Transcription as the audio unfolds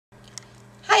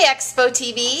Hi Expo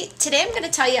TV. Today I'm going to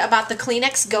tell you about the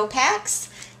Kleenex Go Packs,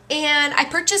 and I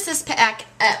purchased this pack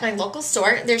at my local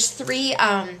store. There's three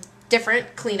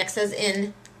different Kleenexes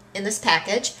in this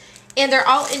package, and they're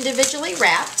all individually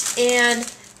wrapped. And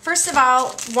first of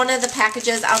all, one of the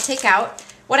packages I'll take out.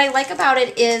 What I like about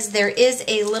it is there is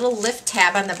a little lift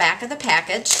tab on the back of the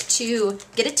package to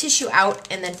get a tissue out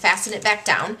and then fasten it back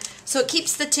down. So it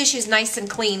keeps the tissues nice and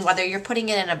clean, whether you're putting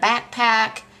it in a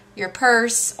backpack, your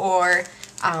purse, or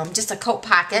just a coat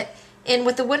pocket. And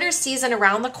with the winter season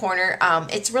around the corner,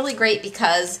 it's really great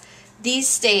because these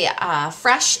stay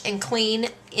fresh and clean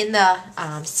in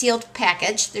the sealed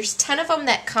package. There's 10 of them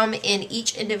that come in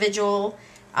each individual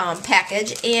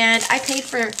package, and I paid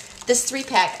for this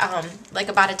 3-pack like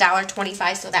about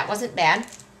 $1.25, so that wasn't bad.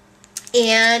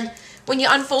 And when you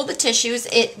unfold the tissues,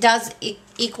 it does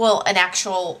equal an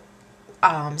actual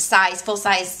size,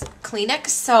 full-size Kleenex,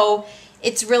 so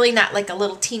it's really not like a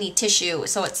little teeny tissue,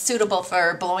 so it's suitable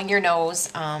for blowing your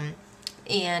nose,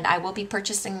 and I will be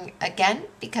purchasing again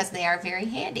because they are very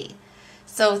handy.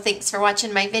 So thanks for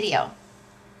watching my video.